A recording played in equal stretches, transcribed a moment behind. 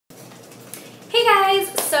Hey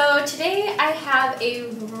guys, so today I have a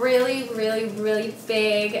really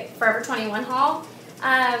big Forever 21 haul.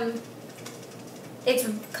 It's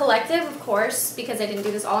collective, of course, because I didn't do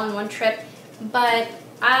this all in one trip, but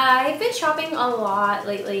I've been shopping a lot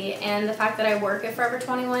lately, and the fact that I work at Forever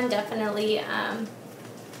 21 definitely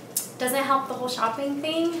doesn't help the whole shopping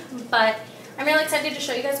thing, but I'm really excited to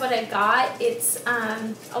show you guys what I got. It's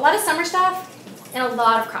a lot of summer stuff and a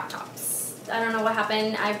lot of crop tops. I don't know what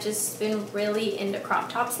happened. I've just been really into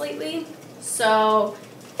crop tops lately. So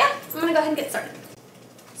yeah, I'm gonna go ahead and get started.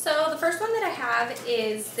 So the first one that I have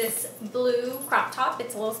is this blue crop top.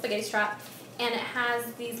 It's a little spaghetti strap, and it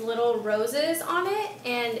has these little roses on it,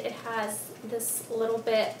 and it has this little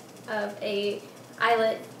bit of a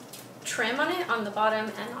eyelet trim on it on the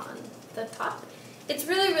bottom and on the top. It's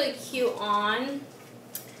really cute on.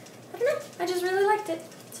 I don't know, I just really liked it,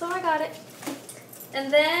 so I got it. And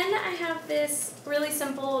then I have this really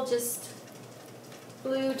simple, just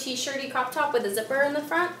blue t-shirty crop top with a zipper in the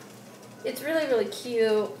front. It's really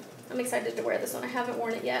cute. I'm excited to wear this one. I haven't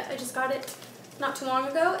worn it yet. I just got it not too long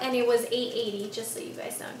ago, and it was $8.80, just so you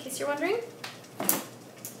guys know, in case you're wondering.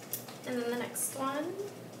 And then the next one,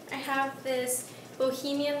 I have this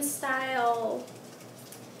bohemian style.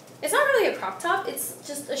 It's not really a crop top, it's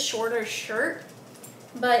just a shorter shirt.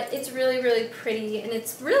 But it's really pretty, and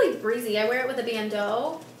it's really breezy. I wear it with a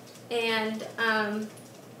bandeau, and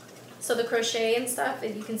so the crochet and stuff,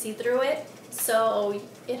 you can see through it. So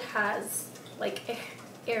it has like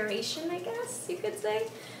aeration, I guess you could say.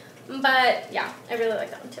 But yeah, I really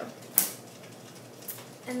like that one too.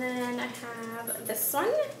 And then I have this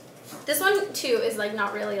one. This one too is like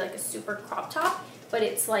not really like a super crop top, but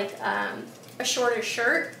it's like a shorter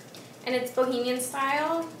shirt, and it's bohemian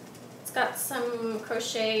style. It's got some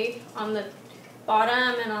crochet on the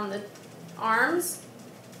bottom and on the arms.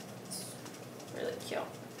 It's really cute.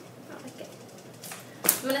 I like it.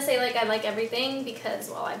 I'm gonna say like I like everything because,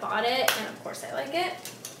 well, I bought it and of course I like it.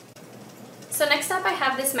 So next up I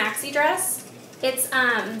have this maxi dress. It's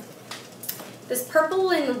this purple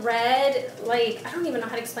and red, like, I don't even know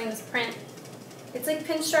how to explain this print. It's like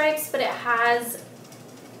pinstripes, but it has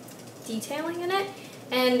detailing in it,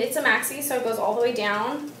 and it's a maxi, so it goes all the way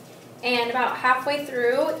down. And about halfway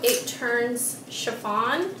through, it turns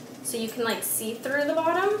chiffon, so you can like see through the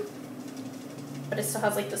bottom, but it still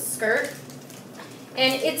has like the skirt.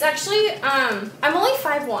 And it's actually, I'm only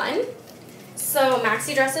 5'1", so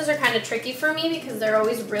maxi dresses are kind of tricky for me because they're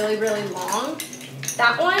always really long.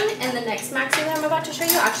 That one and the next maxi that I'm about to show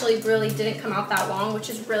you actually really didn't come out that long, which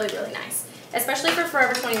is really nice. Especially for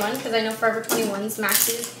Forever 21, because I know Forever 21's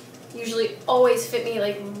maxis usually always fit me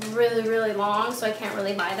like really long, so I can't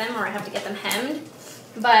really buy them, or I have to get them hemmed.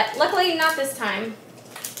 But luckily not this time.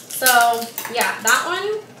 So yeah, that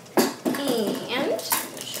one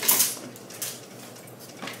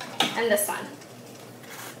and this one.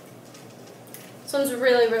 This one's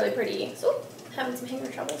really pretty. So having some hanger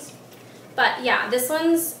troubles. But yeah, this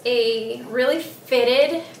one's a really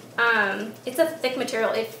fitted, it's a thick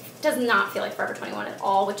material. It does not feel like Forever 21 at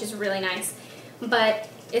all, which is really nice. But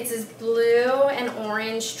it's this blue and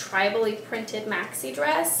orange tribally printed maxi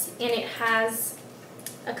dress, and it has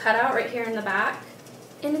a cutout right here in the back,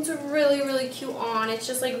 and it's really cute on. It's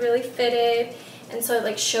just like really fitted, and so it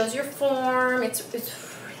like shows your form. It's really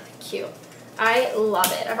cute. I love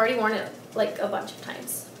it. I've already worn it like a bunch of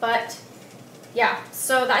times, but yeah.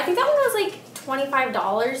 So I think that one was like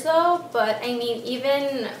 $25 though, but I mean,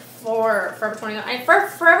 even for Forever 21, for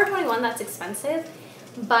Forever 21 that's expensive,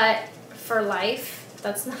 but for Life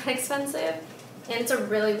that's not expensive, and it's a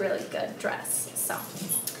really good dress. So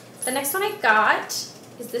the next one I got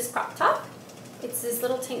is this crop top. It's this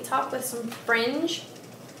little tank top with some fringe.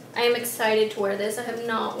 I am excited to wear this. I have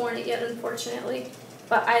not worn it yet, unfortunately,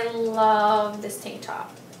 but I love this tank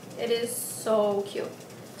top. It is so cute.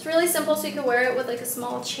 It's really simple, so you can wear it with like a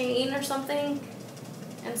small chain or something,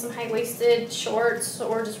 and some high-waisted shorts,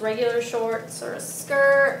 or just regular shorts, or a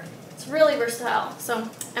skirt. It's really versatile, so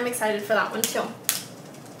I'm excited for that one too.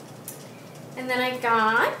 And then I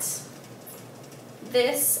got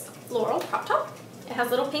this floral crop top. It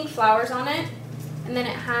has little pink flowers on it, and then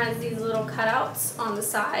it has these little cutouts on the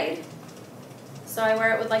side. So I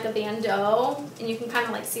wear it with like a bandeau, and you can kind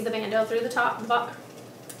of like see the bandeau through the top,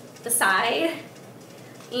 the side.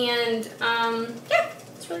 And yeah,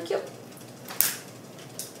 it's really cute.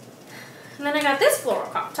 And then I got this floral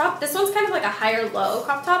crop top. This one's kind of like a higher low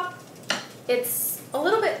crop top. It's a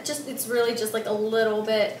little bit it's really just like a little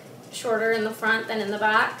bit shorter in the front than in the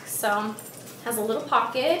back, so has a little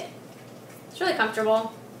pocket. It's really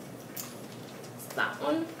comfortable. It's that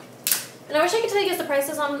one. And I wish I could tell you guys the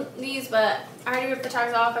prices on these, but I already ripped the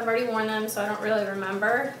tags off. I've already worn them, so I don't really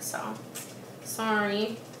remember. So,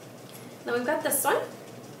 sorry. Then we've got this one.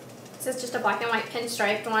 This is just a black and white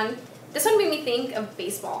pinstriped one. This one made me think of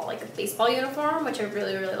baseball, like a baseball uniform, which I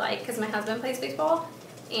really, really like because my husband plays baseball.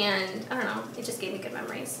 And I don't know, it just gave me good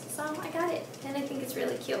memories. So I got it. And I think it's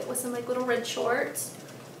really cute with some like little red shorts.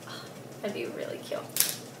 Oh, that'd be really cute.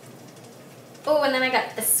 Oh, and then I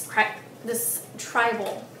got this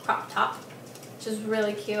tribal crop top, which is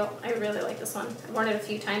really cute. I really like this one. I've worn it a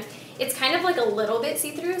few times. It's kind of like a little bit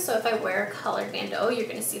see-through, so if I wear a colored bandeau, you're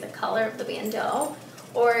gonna see the color of the bandeau.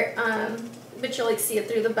 Or, but you'll like see it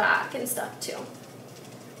through the back and stuff too.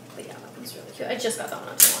 But yeah, that one's really cute. I just got that one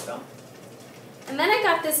not too long ago. And then I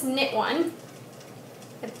got this knit one.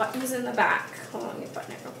 It buttons in the back. Hold on, let me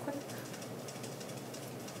button it real quick.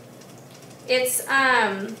 It's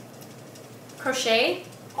crochet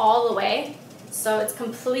all the way, so it's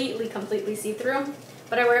completely see-through.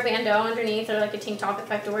 But I wear a bandeau underneath or like a tank top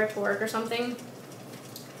if I have to wear it to work or something.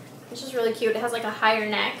 It's just really cute. It has like a higher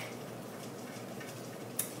neck.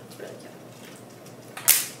 It's really cute.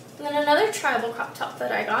 And then another tribal crop top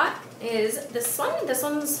that I got is this one. This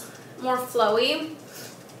one's more flowy.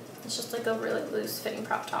 It's just like a really loose fitting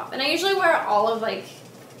crop top. And I usually wear all of like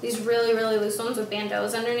these really loose ones with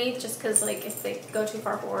bandeaus underneath just because like if they go too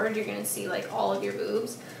far forward you're gonna see like all of your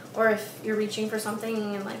boobs, or if you're reaching for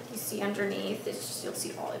something and like you see underneath, it's just you'll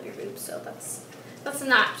see all of your boobs, so that's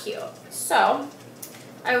not cute. So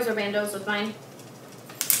I always wear bandeaus with mine.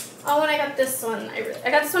 Oh, and I got this one. I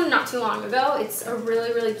got this one not too long ago. It's a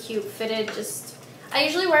really cute fitted, just I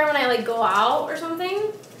usually wear it when I like go out or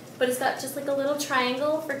something, but it's got just like a little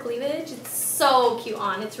triangle for cleavage. It's so cute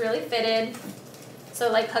on. It's really fitted. So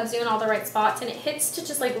it like hugs you in all the right spots, and it hits to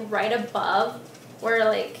just like right above where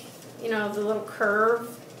like, you know, the little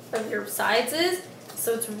curve of your sides is.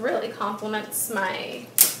 So it really complements my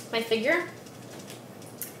figure.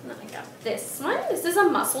 And then I got this one. This is a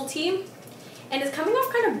muscle tee, and it's coming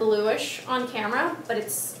off kind of bluish on camera, but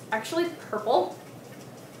it's actually purple.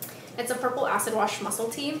 It's a purple acid wash muscle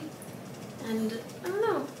tee, and I don't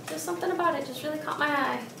know, there's something about it just really caught my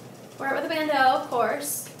eye. Wear it with a bandeau, of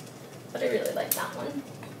course. But I really like that one.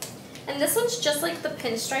 And this one's just like the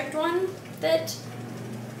pinstriped one that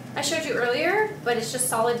I showed you earlier, but it's just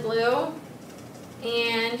solid blue.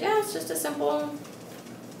 And yeah, it's just a simple,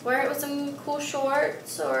 wear it with some cool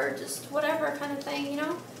shorts or just whatever kind of thing, you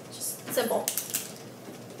know? Just simple.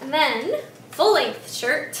 And then, full length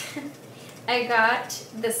shirt. I got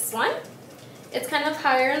this one. It's kind of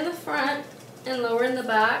higher in the front and lower in the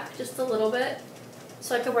back, just a little bit.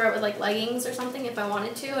 So I could wear it with like leggings or something if I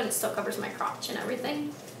wanted to, and it still covers my crotch and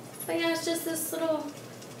everything. But yeah, it's just this little,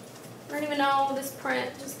 I don't even know, this print,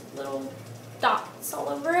 just little dots all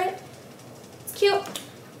over it. It's cute.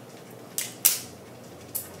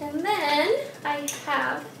 And then I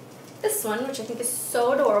have this one, which I think is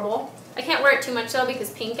so adorable. I can't wear it too much though because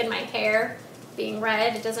pink and my hair being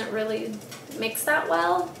red, it doesn't really mix that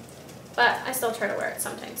well. But I still try to wear it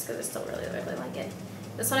sometimes because I still really like it.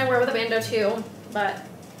 This one I wear with a bandeau too, but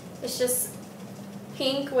it's just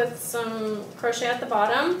pink with some crochet at the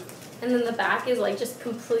bottom, and then the back is like just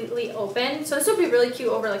completely open. So this would be really cute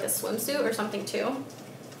over like a swimsuit or something too.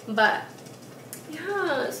 But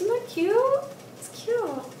yeah, isn't that cute? It's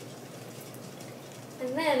cute.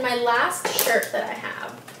 And then my last shirt that I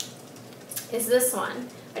have is this one.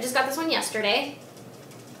 I just got this one yesterday,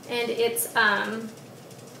 and it's a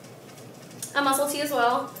muscle tee as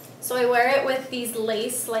well. So I wear it with these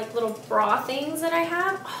lace, like little bra things that I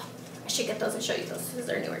have. Oh, I should get those and show you those because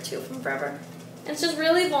they're newer too from forever. And it's just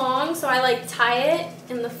really long, so I like tie it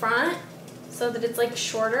in the front so that it's like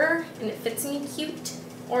shorter and it fits me cute.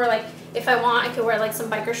 Or like if I want, I could wear like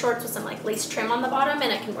some biker shorts with some like lace trim on the bottom,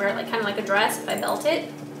 and I can wear it like kind of like a dress if I belt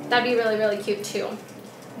it. That'd be really cute too.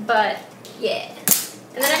 But yeah.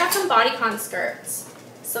 And then I got some bodycon skirts.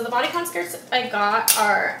 So the bodycon skirts I got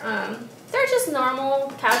are they're just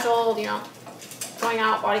normal, casual, you know, going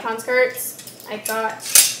out bodycon skirts. I got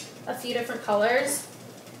a few different colors.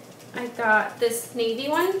 I got this navy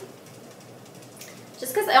one,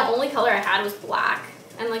 just because the only color I had was black,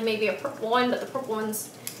 and like maybe a purple one, but the purple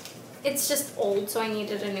one's, it's just old, so I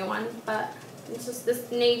needed a new one. But it's just this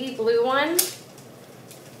navy blue one.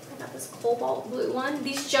 I got this cobalt blue one.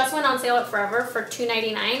 These just went on sale at Forever for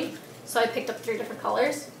 $2.99, so I picked up 3 different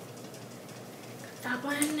colors. That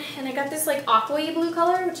one, and I got this like aqua-y blue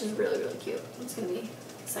color, which is really cute. It's gonna be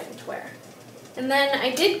exciting to wear. And then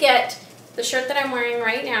I did get the shirt that I'm wearing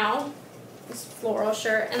right now, this floral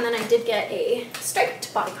shirt, and then I did get a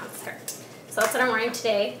striped bodycon skirt. So that's what I'm wearing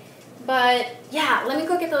today. But yeah, let me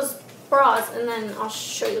go get those bras and then I'll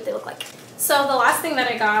show you what they look like. So the last thing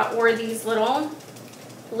that I got were these little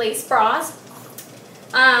lace bras.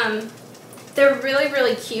 They're really,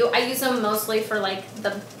 really cute. I use them mostly for like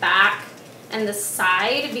the back and the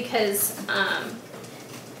side because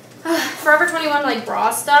Forever 21 like bra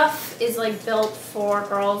stuff is like built for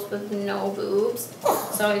girls with no boobs.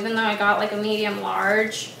 So even though I got like a medium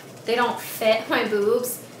large, they don't fit my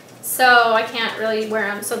boobs. So I can't really wear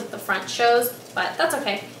them so that the front shows, but that's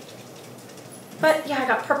okay. But yeah, I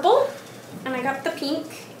got purple and I got the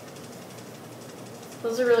pink.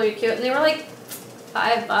 Those are really cute. And they were like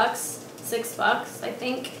 $5, $6, I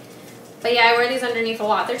think. But yeah, I wear these underneath a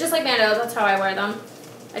lot. They're just like bandos, that's how I wear them.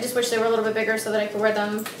 I just wish they were a little bit bigger so that I could wear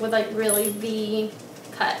them with like really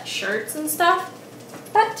V-cut shirts and stuff.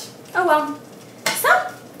 But, oh well. So,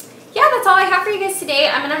 yeah, that's all I have for you guys today.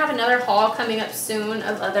 I'm going to have another haul coming up soon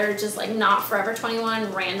of other just like not Forever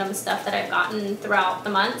 21 random stuff that I've gotten throughout the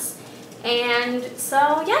months. And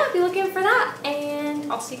so, yeah, be looking for that.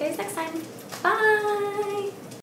 And I'll see you guys next time. Bye!